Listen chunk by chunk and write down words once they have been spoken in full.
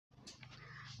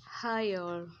Hi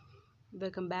all,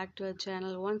 welcome back to our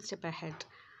channel One Step Ahead.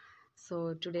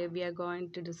 So today we are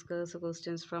going to discuss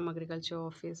questions from Agriculture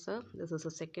Officer. This is the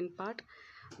second part.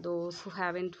 Those who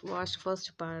haven't watched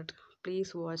first part,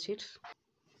 please watch it.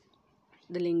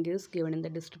 The link is given in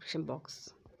the description box.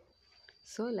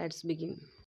 So let's begin.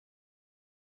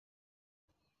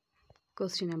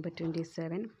 Question number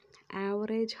 27.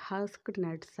 Average husked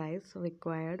nut size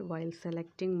required while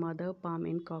selecting mother palm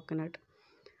in coconut.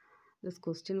 This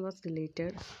question was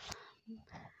deleted.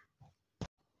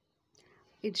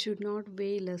 It should not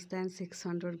weigh less than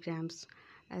 600 grams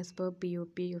as per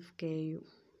POP of KU.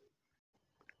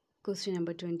 Question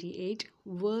number 28.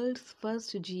 World's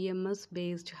first GMS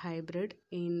based hybrid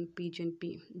in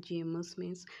PGNP. GMS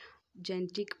means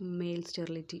genetic male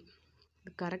sterility.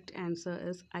 The correct answer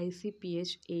is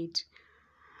ICPH 8.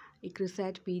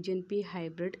 Icrisat PGNP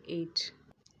hybrid 8.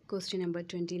 Question number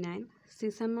 29.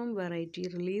 Sesamum variety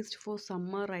released for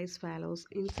summer rice fallows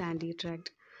in sandy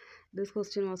tract. This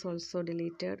question was also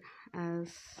deleted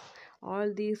as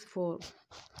all these four,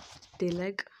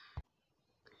 Tilak,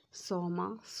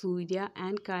 Soma, Surya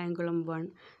and Kayangulam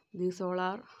 1, these all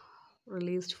are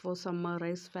released for summer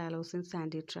rice fallows in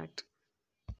sandy tract.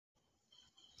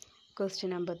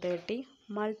 Question number 30.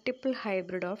 Multiple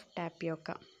hybrid of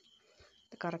tapioca.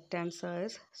 The correct answer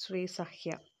is Sri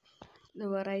Sahya. The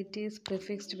variety is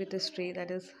prefixed with a Sri,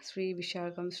 that is Sri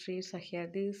Vishakam, Sri Sahya,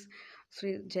 these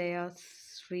Sri Jaya,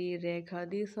 Sri Rekha,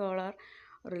 these all are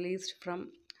released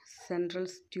from Central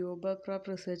Tuber Crop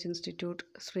Research Institute,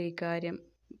 Sri Karyam,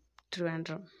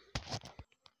 Trivandrum.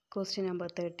 Question number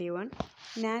 31.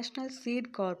 National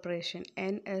Seed Corporation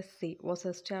NSC was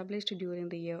established during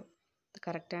the year. The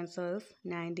correct answer is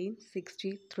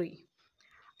 1963.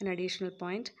 An additional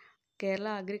point.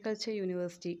 Kerala Agriculture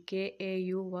University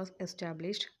KAU was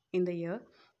established in the year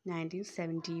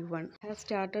 1971. Has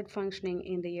started functioning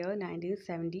in the year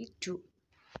 1972.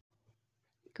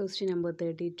 Question number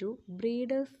 32.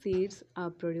 Breeder seeds are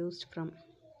produced from.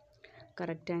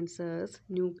 Correct answer is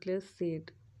nucleus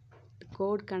seed. The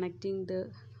code connecting the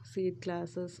seed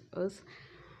classes is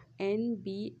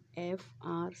NBFRCT.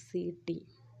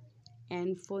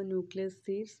 N for nucleus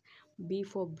seeds, B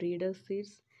for breeder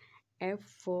seeds, F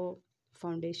for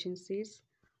foundation seeds,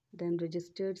 then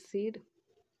registered seed,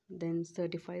 then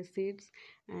certified seeds,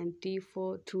 and T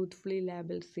for truthfully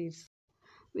labeled seeds.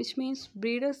 Which means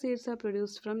breeder seeds are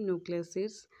produced from nucleus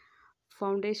seeds,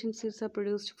 foundation seeds are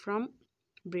produced from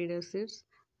breeder seeds,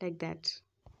 like that.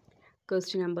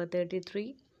 Question number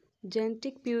 33.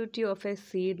 Genetic purity of a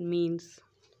seed means.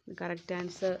 The correct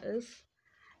answer is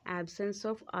absence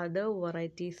of other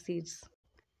variety seeds.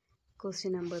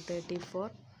 Question number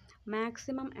 34.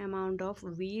 Maximum amount of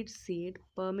wheat seed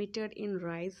permitted in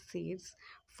rice seeds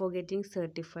for getting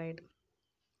certified.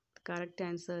 The correct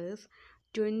answer is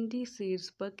 20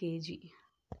 seeds per kg.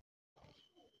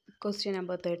 Question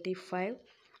number 35.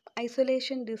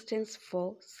 Isolation distance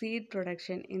for seed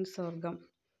production in sorghum.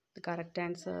 The correct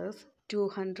answer is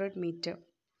 200 meter.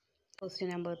 Question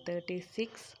number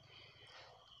 36.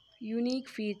 Unique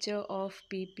feature of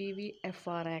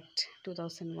PPVFR Act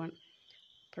 2001.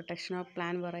 Protection of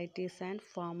Plant Varieties and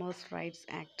Farmers' Rights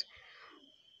Act.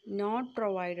 Not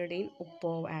provided in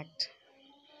UPOV Act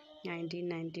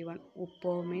 1991.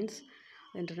 UPOV means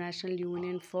the International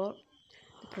Union for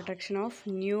the Protection of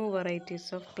New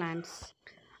Varieties of Plants.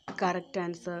 The correct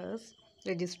answer is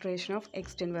registration of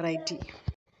extant variety.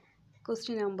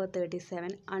 Question number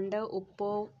 37. Under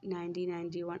UPOV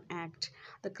 1991 Act,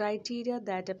 the criteria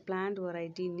that a plant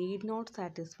variety need not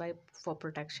satisfy for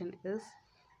protection is.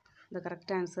 The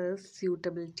correct answer is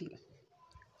suitability.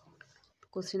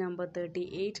 Question number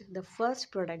 38. The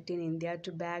first product in India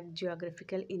to back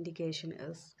geographical indication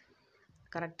is.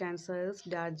 Correct answer is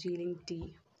Darjeeling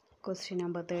tea. Question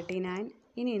number 39.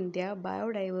 In India,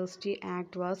 Biodiversity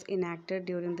Act was enacted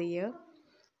during the year.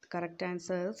 The correct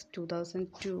answer is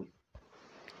 2002.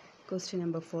 Question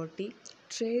number 40.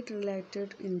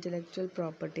 Trade-related intellectual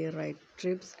property right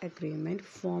TRIPS agreement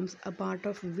forms a part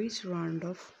of which round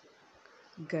of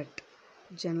GATT,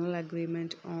 General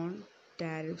Agreement on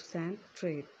Tariffs and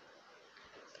Trade?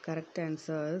 The correct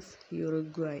answer is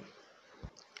Uruguay.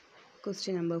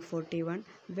 Question number 41.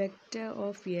 Vector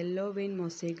of yellow vein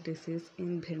mosaic disease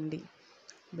in bhindi.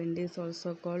 Bhindi is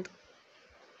also called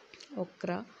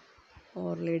okra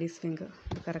or lady's finger.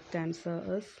 The correct answer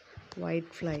is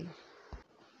white fly.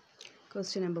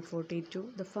 Question number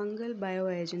 42. The fungal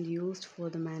bioagent used for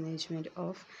the management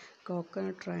of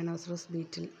coconut rhinoceros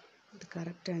beetle. The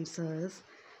correct answer is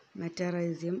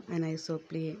Metarhizium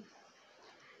anisopliae.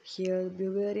 Here,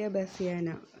 Beauveria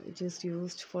bassiana, which is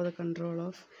used for the control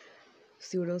of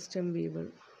pseudostem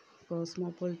weevil.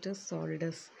 Cosmopolitus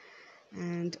solidus.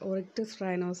 And Oryctes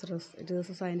rhinoceros, it is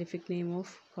a scientific name of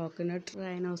coconut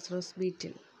rhinoceros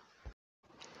beetle.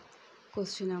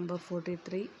 Question number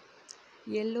 43.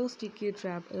 Yellow sticky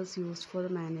trap is used for the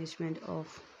management of.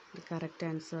 The correct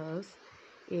answer is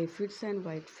aphids and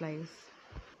whiteflies.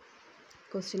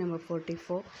 Question number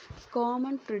 44.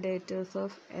 Common predators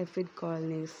of aphid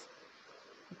colonies.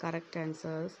 The correct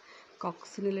answer is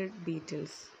coccinellid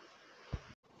beetles.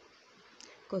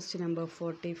 Question number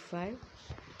 45.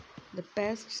 The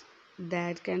pests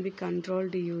that can be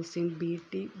controlled using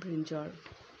Bt brinjal.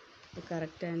 The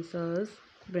correct answer is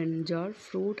brinjal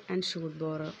fruit and shoot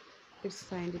borer. Its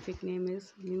scientific name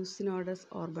is Mucinodus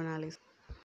urbalis.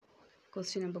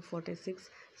 Question number 46.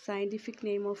 Scientific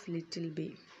name of little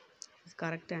bee. The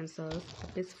correct answer is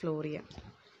Apis florea.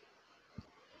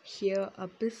 Here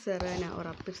Apis cerana or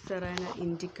Apis cerana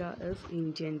indica is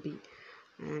Indian bee,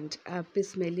 and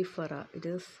Apis mellifera, it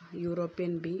is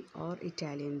European bee or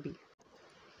Italian bee.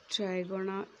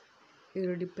 Trigona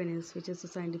iridipenis, which is the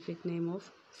scientific name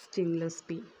of stingless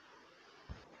bee.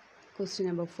 Question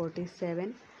number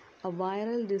 47. A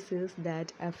viral disease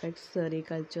that affects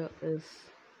sericulture is.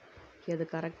 Here the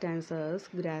correct answer is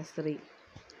grassery.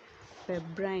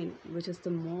 Pebrine, which is the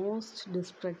most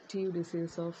destructive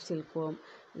disease of silkworm,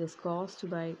 it is caused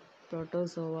by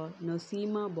protozoa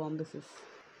Nosema bombycis.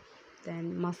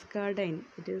 Then muscardine,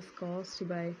 it is caused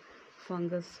by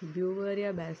fungus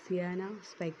Beauveria bassiana,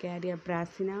 Spicaria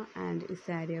brasina, and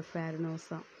Isaria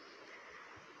farinosa.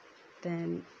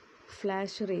 Then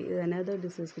flashery is another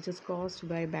disease which is caused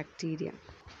by bacteria.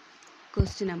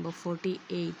 Question number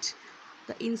 48.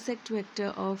 The insect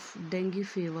vector of dengue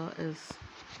fever is.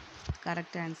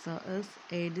 Correct answer is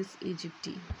Aedes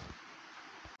aegypti.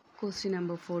 Question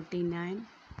number 49.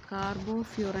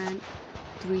 Carbofuran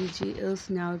 3G is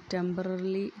now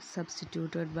temporarily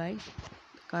substituted by.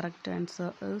 Correct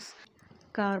answer is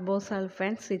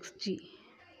carbosulfan 6G.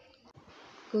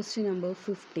 Question number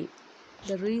 50.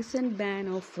 The recent ban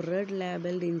of red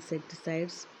labeled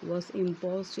insecticides was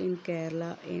imposed in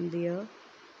Kerala in the year.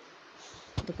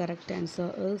 The correct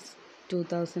answer is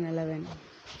 2011.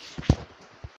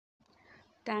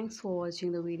 Thanks for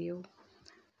watching the video.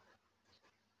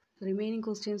 The remaining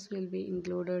questions will be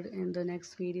included in the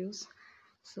next videos.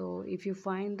 So if you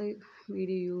find the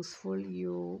video useful,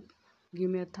 you give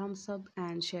me a thumbs up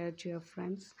and share it to your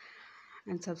friends,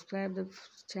 and subscribe the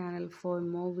channel for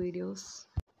more videos,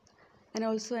 and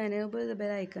also enable the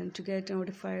bell icon to get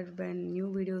notified when new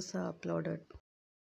videos are uploaded.